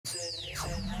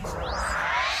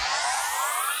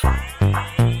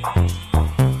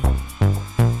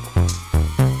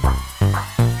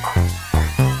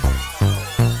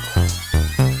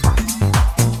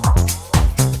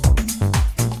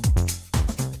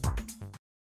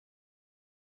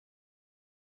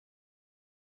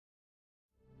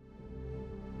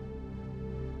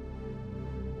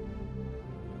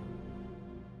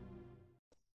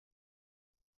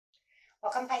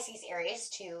Welcome, Pisces, Aries,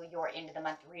 to your end of the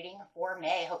month reading for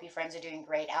May. Hope you friends are doing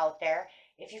great out there.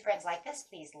 If you friends like this,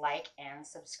 please like and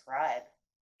subscribe.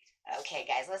 Okay,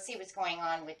 guys, let's see what's going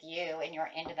on with you in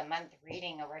your end of the month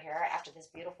reading over here after this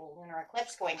beautiful lunar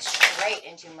eclipse going straight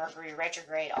into Mercury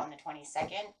retrograde on the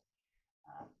 22nd.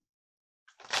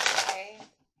 Okay,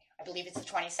 I believe it's the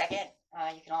 22nd.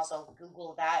 You can also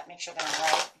Google that, make sure that I'm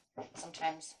right.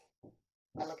 Sometimes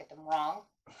I look at them wrong.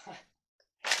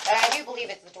 But I do believe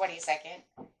it's the 22nd.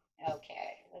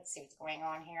 Okay, let's see what's going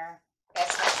on here.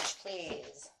 Best message,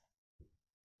 please,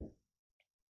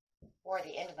 for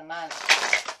the end of the month.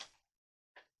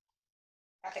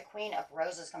 Got the Queen of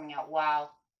Roses coming out. Wow.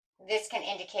 This can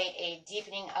indicate a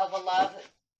deepening of a love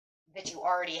that you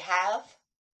already have,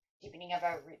 deepening of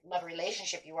a love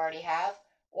relationship you already have,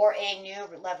 or a new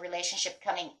love relationship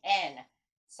coming in.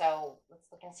 So let's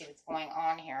look and see what's going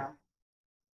on here.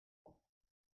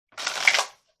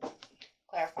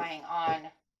 Clarifying on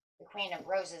the Queen of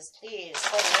Roses, please,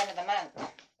 for the end of the month.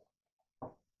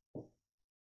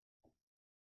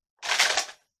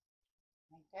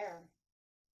 Right there.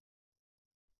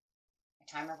 A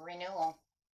time of renewal.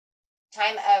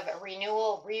 Time of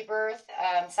renewal, rebirth,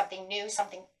 something new,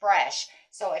 something fresh.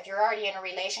 So if you're already in a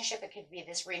relationship, it could be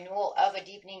this renewal of a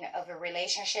deepening of a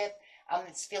relationship.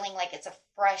 It's feeling like it's a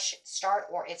fresh start,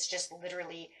 or it's just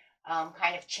literally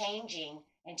kind of changing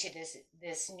into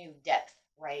this new depth.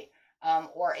 Right?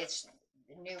 Or it's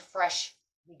the new, fresh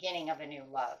beginning of a new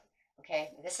love. Okay,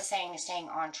 this is saying staying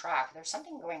on track. There's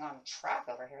something going on track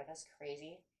over here. That's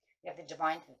crazy. You have the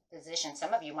divine physician.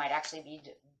 Some of you might actually be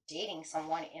dating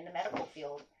someone in the medical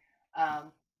field.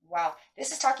 Wow,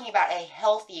 this is talking about a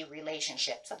healthy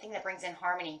relationship, something that brings in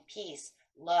harmony, peace,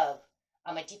 love,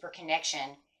 a deeper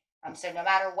connection. So no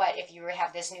matter what, if you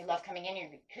have this new love coming in,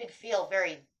 you could feel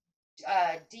very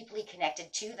deeply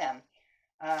connected to them.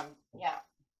 Yeah,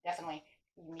 definitely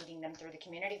meeting them through the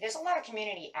community. There's a lot of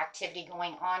community activity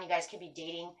going on. You guys could be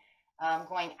dating,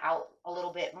 going out a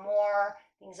little bit more,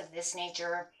 things of this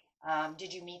nature.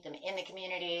 Did you meet them in the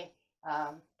community?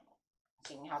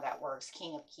 Seeing how that works.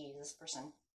 King of Keys, this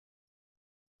person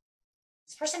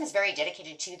is very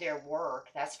dedicated to their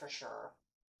work, that's for sure.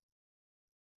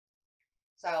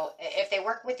 So if they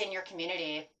work within your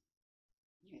community,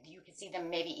 you could see them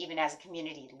maybe even as a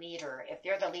community leader. If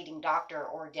they're the leading doctor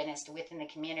or dentist within the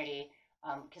community,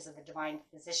 because of the divine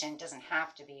physician, doesn't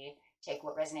have to be. Take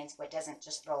what resonates, what doesn't,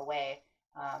 just throw away.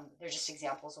 They're just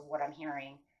examples of what I'm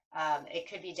hearing. It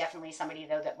could be definitely somebody,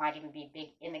 though, that might even be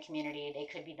big in the community. They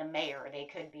could be the mayor. They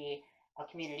could be a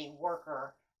community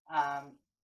worker.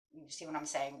 You see what I'm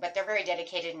saying? But they're very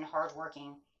dedicated and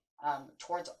hardworking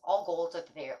towards all goals that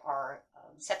they are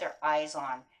set their eyes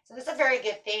on. So this is a very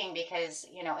good thing, because,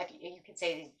 you know, if you could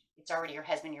say it's already your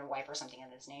husband, your wife, or something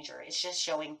of this nature. It's just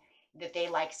showing that they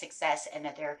like success and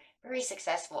that they're very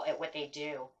successful at what they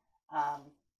do.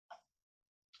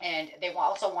 And they will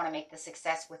also want to make the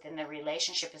success within the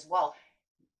relationship as well.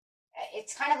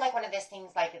 It's kind of like one of those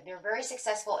things, like they're very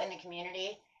successful in the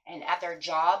community and at their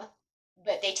job,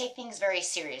 but they take things very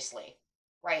seriously,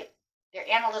 right? They're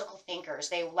analytical thinkers.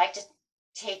 They like to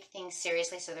take things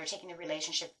seriously, so they're taking the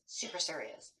relationship super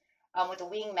serious. With the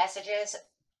wing messages,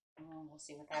 we'll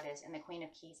see what that is, and the Queen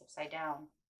of Keys upside down.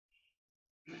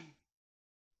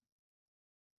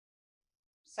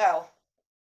 So,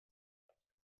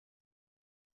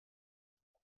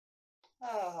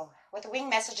 with the wing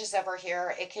messages over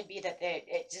here, it could be that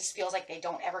it just feels like they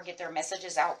don't ever get their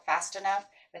messages out fast enough,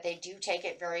 but they do take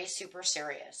it very super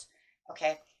serious.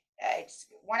 Okay, it's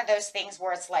one of those things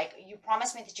where it's like, you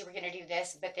promised me that you were going to do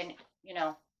this, but then, you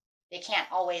know, they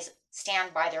can't always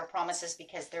stand by their promises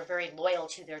because they're very loyal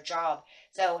to their job.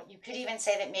 So you could even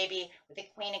say that maybe with the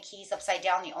Queen of Keys upside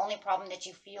down, the only problem that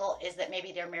you feel is that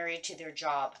maybe they're married to their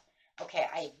job. Okay,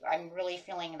 I'm really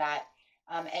feeling that.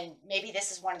 And maybe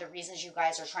this is one of the reasons you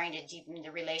guys are trying to deepen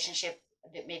the relationship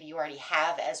that maybe you already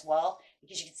have as well.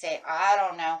 Because you could say, I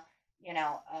don't know, you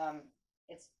know,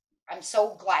 I'm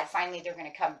so glad finally they're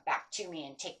going to come back to me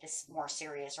and take this more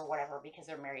serious or whatever, because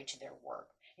they're married to their work.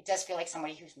 It does feel like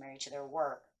somebody who's married to their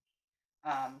work.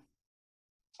 And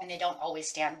they don't always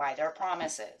stand by their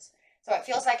promises. So it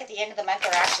feels like at the end of the month,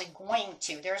 they're actually going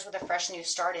to. There's where the fresh new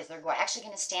start is. They're actually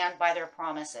going to stand by their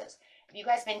promises. If you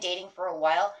guys been dating for a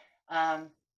while,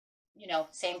 you know,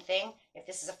 same thing. If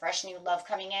this is a fresh new love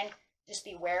coming in, just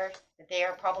beware that they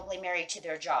are probably married to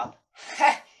their job.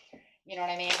 You know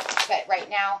what I mean? But right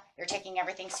now, they're taking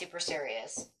everything super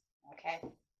serious. Okay?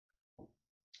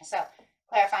 So,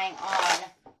 clarifying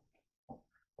on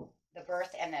the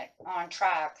birth and the on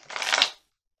track.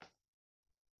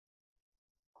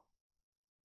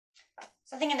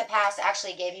 Something in the past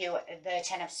actually gave you the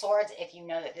Ten of Swords. If you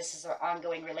know that this is an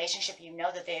ongoing relationship, you know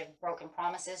that they have broken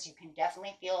promises, you can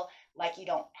definitely feel like you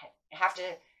don't have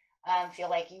to feel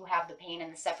like you have the pain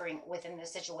and the suffering within the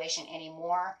situation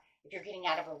anymore. If you're getting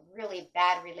out of a really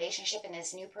bad relationship and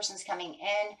this new person's coming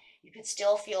in, you could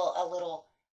still feel a little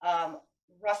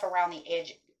rough around the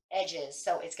edges.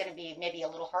 So it's going to be maybe a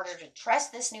little harder to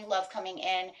trust this new love coming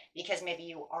in because maybe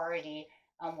you already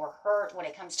were hurt when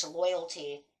it comes to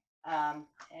loyalty.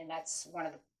 And that's one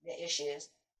of the issues.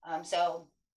 So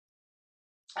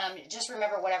just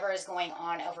remember whatever is going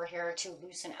on over here to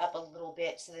loosen up a little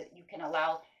bit so that you can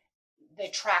allow the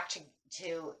track to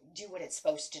do what it's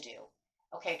supposed to do.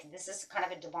 Okay, this is kind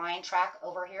of a divine track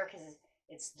over here because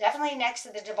it's definitely next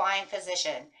to the divine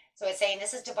physician. So it's saying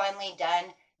this is divinely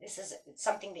done. This is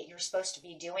something that you're supposed to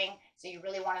be doing. So you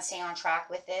really want to stay on track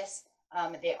with this.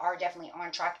 They are definitely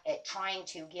on track at trying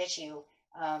to get you,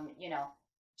 to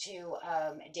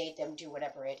date them, do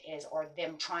whatever it is, or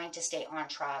them trying to stay on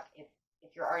track.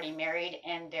 If you're already married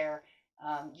and they're,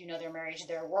 they're married to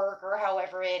their work or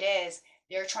however it is,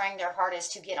 they're trying their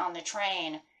hardest to get on the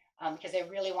train because they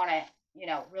really want to,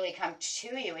 really come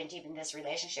to you and deepen this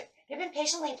relationship. They've been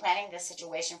patiently planning this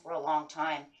situation for a long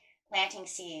time, planting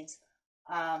seeds.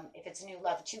 If it's new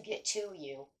love to get to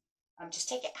you, just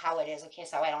take it how it is. Okay,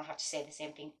 so I don't have to say the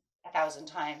same thing 1,000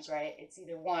 times, right? It's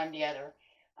either one, the other,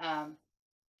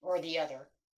 or the other.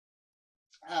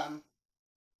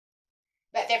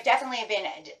 But they've definitely been,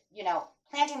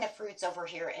 planting the fruits over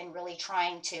here and really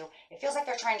trying to, it feels like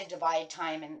they're trying to divide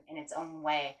time in its own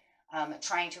way,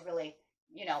 trying to really,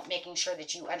 making sure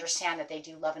that you understand that they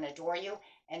do love and adore you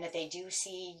and that they do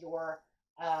see your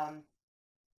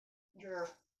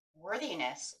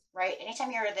worthiness, right?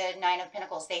 Anytime you're the Nine of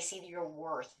Pentacles, they see your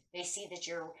worth. They see that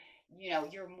you're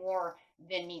more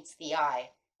than meets the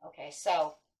eye. Okay,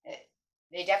 so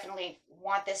they definitely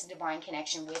want this divine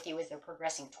connection with you as they're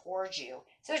progressing towards you.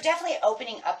 So they're definitely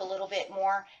opening up a little bit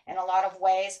more in a lot of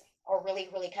ways, or really,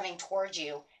 really coming towards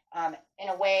you in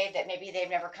a way that maybe they've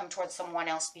never come towards someone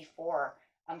else before,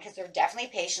 because they're definitely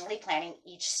patiently planning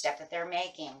each step that they're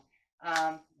making.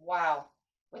 Wow.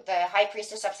 With the High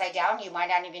Priestess upside down, you might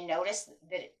not even notice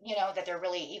that, that they're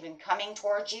really even coming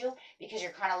towards you because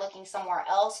you're kind of looking somewhere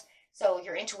else. So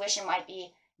your intuition might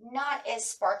be not as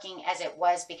sparking as it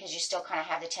was because you still kind of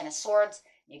have the Ten of Swords.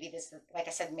 Maybe this, like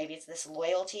I said, maybe it's this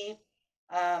loyalty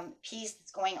piece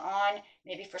that's going on.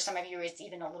 Maybe for some of you, it's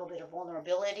even a little bit of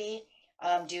vulnerability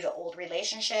due to old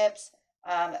relationships.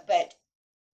 But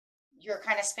you're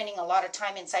kind of spending a lot of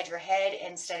time inside your head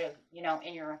instead of,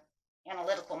 in your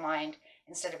analytical mind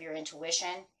instead of your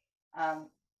intuition, about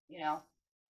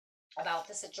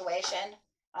the situation.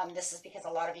 This is because a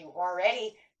lot of you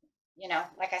already,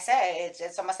 like I said,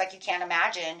 it's almost like you can't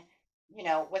imagine,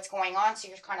 what's going on. So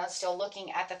you're kind of still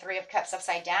looking at the Three of Cups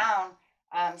upside down,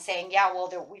 saying, yeah,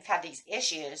 well, we've had these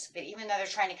issues, but even though they're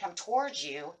trying to come towards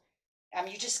you,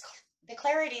 the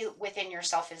clarity within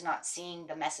yourself is not seeing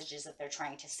the messages that they're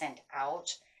trying to send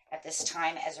out at this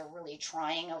time as they're really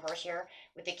trying over here.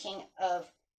 With the King of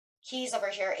Keys over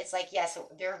here, it's like, yes,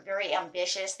 they're very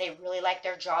ambitious. They really like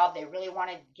their job. They really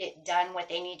want to get done what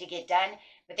they need to get done,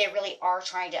 but they really are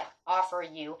trying to offer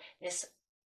you this,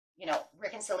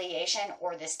 reconciliation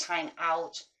or this time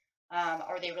out,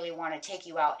 or they really want to take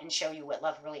you out and show you what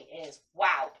love really is.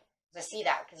 Wow. I see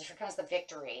that because here comes the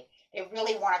victory. They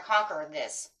really want to conquer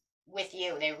this with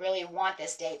you. They really want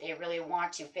this date. They really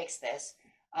want to fix this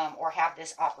or have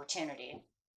this opportunity,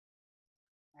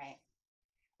 right?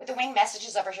 With the winged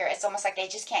messages over here, it's almost like they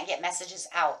just can't get messages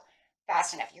out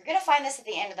fast enough. You're going to find this at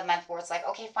the end of the month where it's like,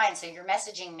 okay, fine, so you're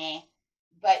messaging me,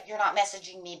 but you're not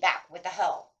messaging me back. What the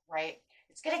hell, right?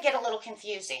 It's going to get a little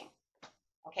confusing,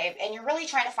 okay? And you're really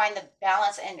trying to find the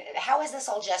balance, and how is this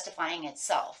all justifying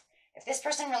itself? If this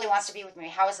person really wants to be with me,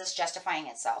 how is this justifying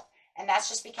itself? And that's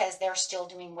just because they're still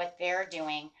doing what they're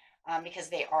doing because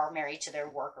they are married to their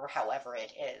work or however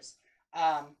it is.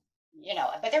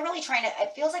 But they're really trying to,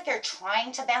 it feels like they're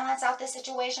trying to balance out this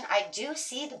situation. I do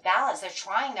see the balance. They're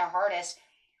trying their hardest.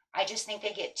 I just think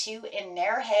they get too in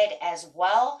their head as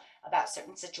well about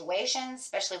certain situations,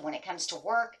 especially when it comes to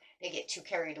work. They get too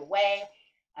carried away,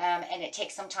 and it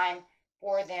takes some time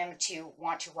for them to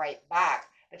want to write back.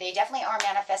 But they definitely are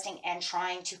manifesting and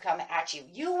trying to come at you.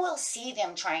 You will see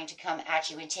them trying to come at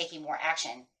you and taking more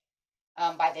action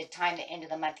by the time the end of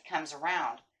the month comes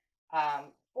around,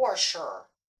 for sure.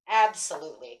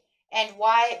 Absolutely. And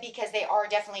why? Because they are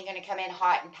definitely going to come in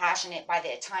hot and passionate by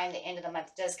the time the end of the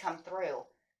month does come through.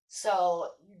 So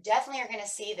you definitely are going to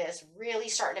see this really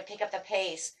starting to pick up the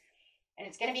pace. And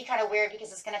it's going to be kind of weird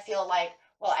because it's going to feel like,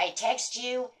 well, I text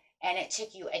you and it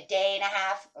took you a day and a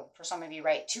half, for some of you,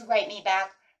 right, to write me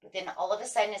back. But then all of a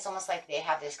sudden, it's almost like they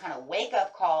have this kind of wake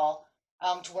up call,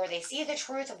 to where they see the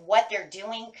truth of what they're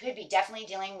doing. Could be definitely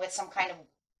dealing with some kind of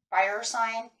fire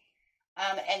sign.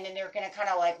 And then they're going to kind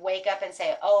of like wake up and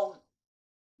say, oh,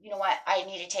 you know what, I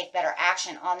need to take better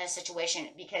action on this situation,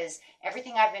 because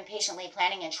everything I've been patiently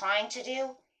planning and trying to do,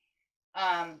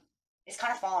 is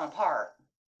kind of falling apart,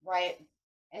 right?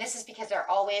 And this is because they're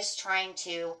always trying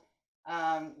to,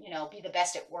 be the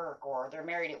best at work, or they're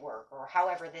married at work, or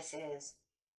however this is.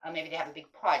 Maybe they have a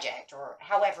big project, or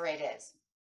however it is.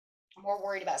 I'm more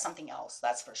worried about something else,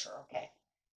 that's for sure, okay?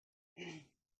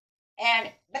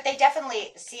 But they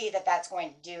definitely see that that's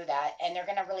going to do that, and they're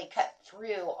going to really cut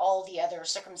through all the other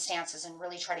circumstances and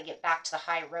really try to get back to the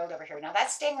high road over here. Now,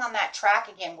 that's staying on that track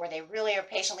again, where they really are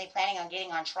patiently planning on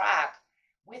getting on track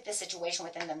with the situation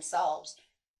within themselves.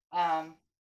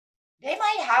 They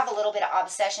might have a little bit of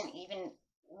obsession even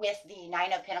with the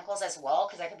Nine of Pentacles as well,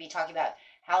 because I could be talking about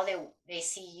how they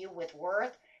see you with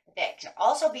worth, but that could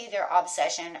also be their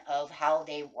obsession of how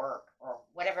they work, or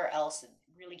whatever else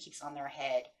really keeps on their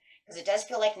head. Because it does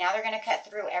feel like now they're going to cut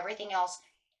through everything else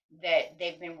that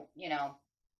they've been,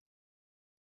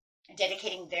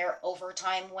 dedicating their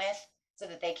overtime with, so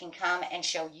that they can come and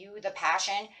show you the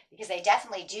passion, because they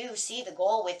definitely do see the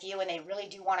goal with you, and they really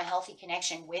do want a healthy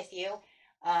connection with you,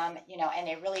 and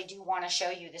they really do want to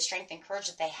show you the strength and courage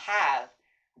that they have.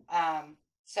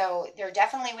 So they're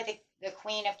definitely with the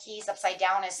Queen of Keys upside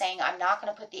down is saying, I'm not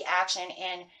going to put the action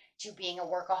in to being a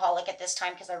workaholic at this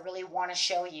time, because I really want to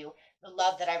show you the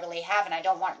love that I really have, and I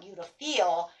don't want you to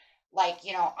feel like,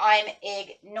 I'm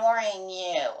ignoring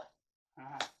you.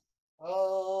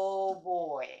 Oh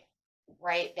boy,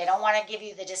 right? They don't want to give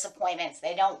you the disappointments.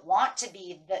 They don't want to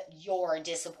be your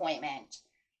disappointment,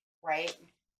 right?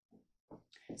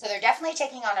 So they're definitely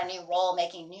taking on a new role,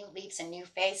 making new leaps and new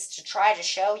faces to try to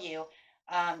show you,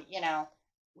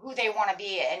 who they want to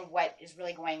be and what is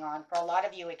really going on. For a lot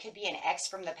of you, it could be an ex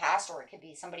from the past, or it could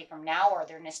be somebody from now, or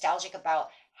they're nostalgic about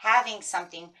having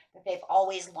something that they've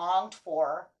always longed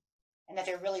for and that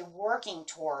they're really working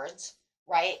towards,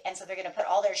 right? And so they're going to put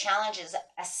all their challenges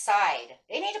aside.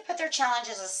 They need to put their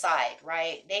challenges aside,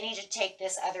 right? They need to take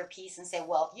this other piece and say,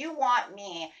 well, if you want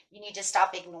me, you need to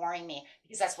stop ignoring me,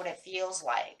 because that's what it feels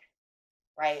like,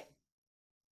 right?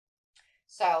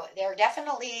 So they're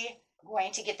definitely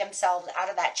going to get themselves out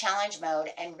of that challenge mode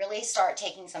and really start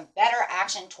taking some better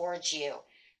action towards you,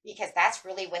 because that's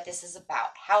really what this is about.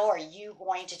 How are you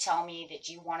going to tell me that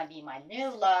you want to be my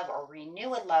new love or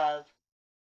renew a love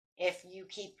if you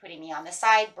keep putting me on the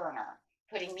side burner,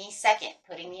 putting me second,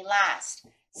 putting me last?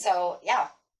 So yeah,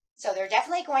 so they're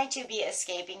definitely going to be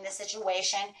escaping the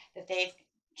situation that they've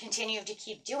continued to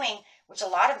keep doing, which a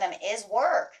lot of them is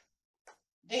work.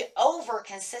 The over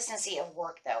consistency of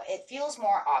work, though, it feels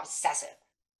more obsessive,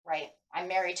 right? I'm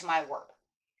married to my work.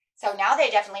 So now they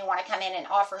definitely want to come in and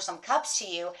offer some cups to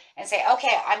you and say,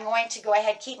 okay, I'm going to go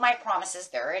ahead, keep my promises.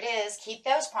 There it is. Keep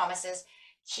those promises.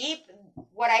 Keep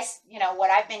what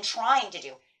I've been trying to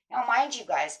do. Now, mind you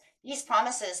guys, these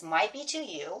promises might be to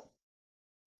you,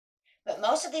 but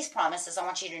most of these promises, I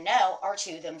want you to know, are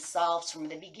to themselves from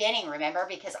the beginning, remember?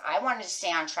 Because I wanted to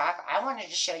stay on track. I wanted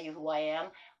to show you who I am.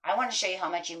 I want to show you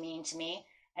how much you mean to me.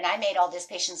 And I made all this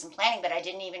patience and planning, but I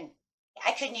couldn't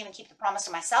even keep the promise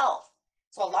to myself.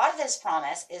 So a lot of this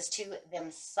promise is to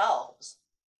themselves.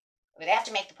 But they have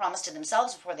to make the promise to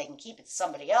themselves before they can keep it to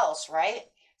somebody else, right?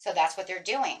 So that's what they're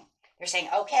doing. They're saying,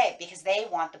 okay, because they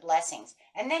want the blessings.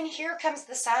 And then here comes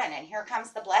the sun, and here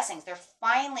comes the blessings. They're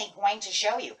finally going to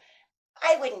show you.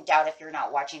 I wouldn't doubt if you're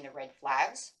not watching the red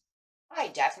flags. I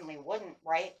definitely wouldn't,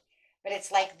 right? But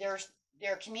it's like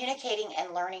they're communicating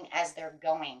and learning as they're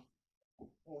going.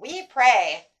 We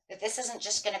pray that this isn't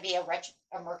just going to be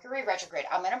a Mercury retrograde.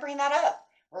 I'm going to bring that up.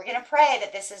 We're going to pray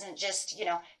that this isn't just,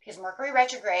 because Mercury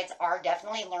retrogrades are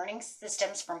definitely learning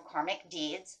systems from karmic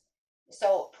deeds.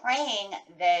 So praying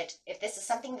that if this is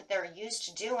something that they're used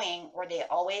to doing, or they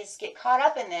always get caught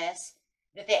up in this,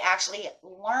 that they actually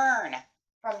learn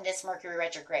from this Mercury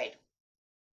retrograde.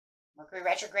 Mercury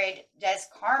retrograde does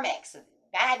karmics,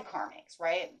 bad karmics,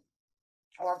 right?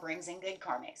 Or brings in good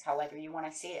karmics, however you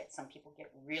want to see it. Some people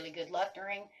get really good luck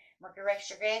during Mercury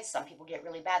retrograde. Some people get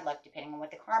really bad luck depending on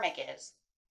what the karmic is.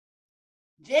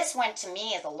 This one to me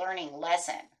is a learning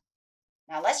lesson.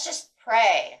 Now let's just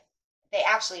pray they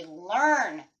actually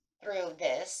learn through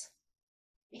this,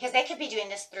 because they could be doing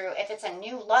this through, if it's a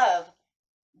new love,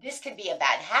 this could be a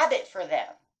bad habit for them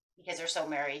because they're so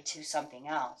married to something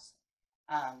else.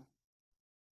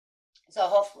 So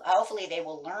hopefully they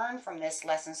will learn from this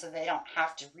lesson, so they don't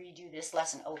have to redo this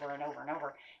lesson over and over and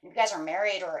over. If you guys are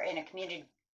married or in a committed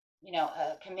you know,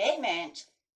 a commitment,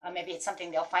 maybe it's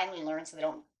something they'll finally learn so they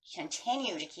don't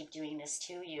continue to keep doing this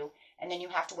to you. And then you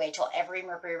have to wait till every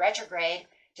Mercury retrograde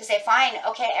to say, fine,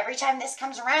 okay, every time this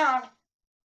comes around,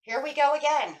 here we go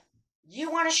again.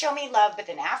 You want to show me love, but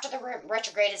then after the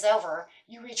retrograde is over,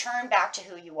 you return back to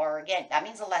who you are again. That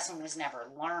means the lesson was never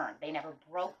learned. They never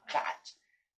broke that,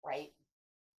 right?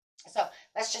 So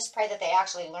let's just pray that they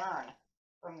actually learn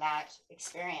from that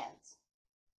experience.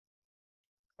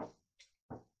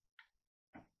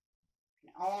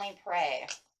 Only pray,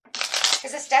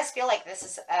 because this does feel like this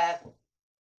is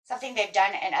something they've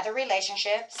done in other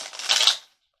relationships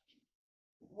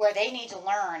where they need to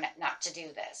learn not to do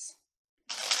this,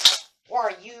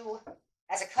 or you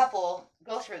as a couple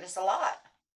go through this a lot,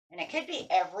 and it could be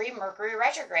every Mercury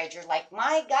retrograde. You're like,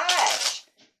 my gosh,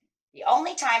 the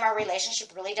only time our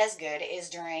relationship really does good is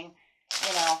during,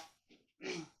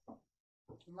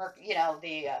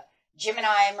 the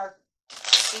Gemini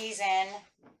season,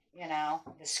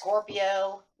 the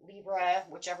Scorpio, Libra,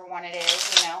 whichever one it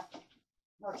is,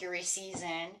 Mercury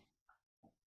season,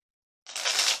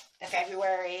 the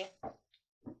February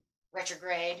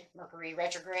retrograde, Mercury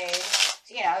retrograde.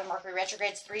 So, Mercury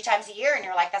retrograde's 3 times a year, and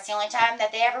you're like, that's the only time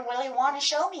that they ever really want to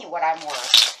show me what I'm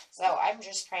worth. So I'm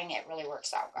just praying it really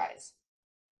works out, guys.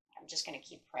 I'm just going to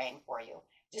keep praying for you.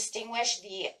 Distinguish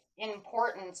the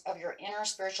importance of your inner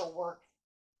spiritual work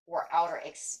for outer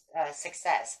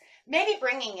success. Maybe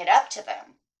bringing it up to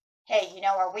them. Hey,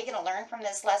 are we going to learn from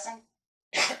this lesson?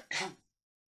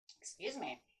 Excuse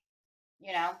me.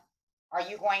 Are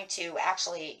you going to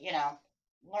actually,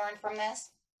 learn from this?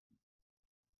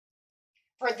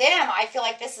 For them, I feel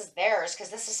like this is theirs, because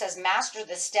this says master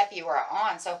the step you are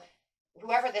on. So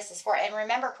whoever this is for, and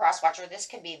remember, crosswatcher, this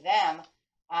could be them.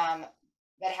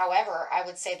 But however, I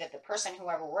would say that the person,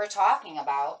 whoever we're talking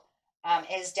about,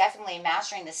 is definitely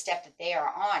mastering the step that they are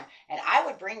on. And I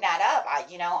would bring that up.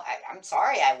 I'm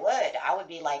sorry, I would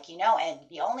be like, and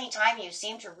the only time you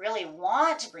seem to really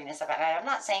want to bring this up, and I'm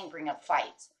not saying bring up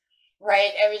fights,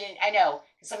 right? I know,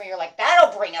 because some of you are like,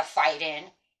 that'll bring a fight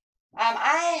in.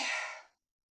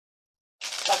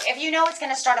 Look, if you know it's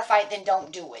going to start a fight, then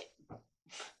don't do it.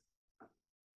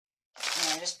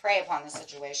 Just pray upon the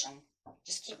situation.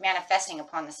 Just keep manifesting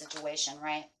upon the situation,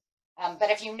 right?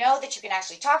 But if you know that you can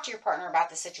actually talk to your partner about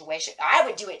the situation, I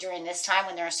would do it during this time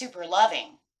when they're super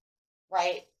loving,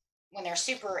 right? When they're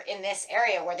super in this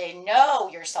area where they know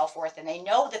your self-worth and they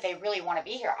know that they really want to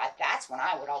be here. That's when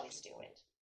I would always do it.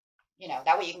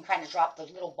 That way you can kind of drop the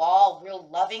little ball real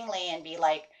lovingly and be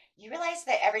like, you realize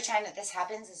that every time that this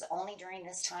happens is only during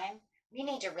this time? We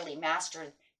need to really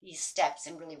master these steps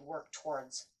and really work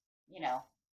towards,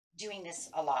 doing this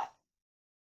a lot.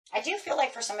 I do feel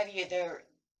like for some of you, there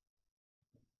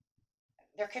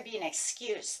could be an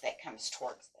excuse that comes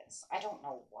towards this. I don't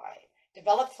know why.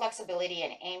 Develop flexibility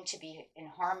and aim to be in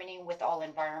harmony with all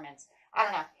environments. I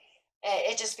don't know.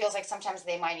 It just feels like sometimes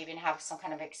they might even have some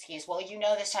kind of excuse. Well,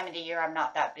 this time of the year I'm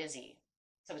not that busy,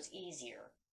 so it's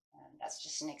easier. That's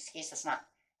just an excuse. It's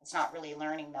not really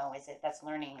learning, though, is it? That's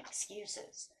learning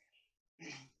excuses.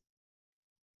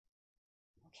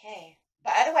 Okay.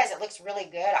 But otherwise, it looks really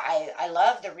good. I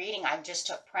love the reading. I'm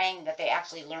just praying that they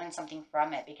actually learn something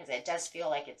from it, because it does feel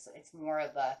like it's more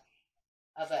of a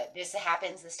this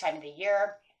happens this time of the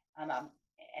year. And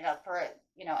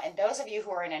those of you who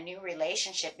are in a new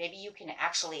relationship, maybe you can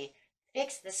actually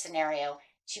fix this scenario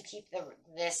to keep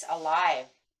this alive,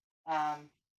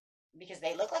 because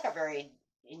they look like a very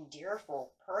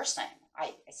endearful person.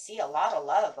 I see a lot of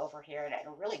love over here and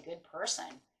a really good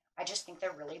person. I just think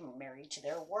they're really married to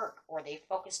their work, or they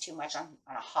focus too much on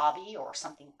a hobby or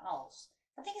something else.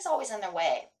 Something is always in their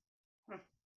way.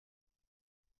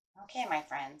 Okay, my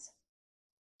friends.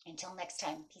 Until next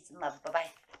time, peace and love. Bye-bye.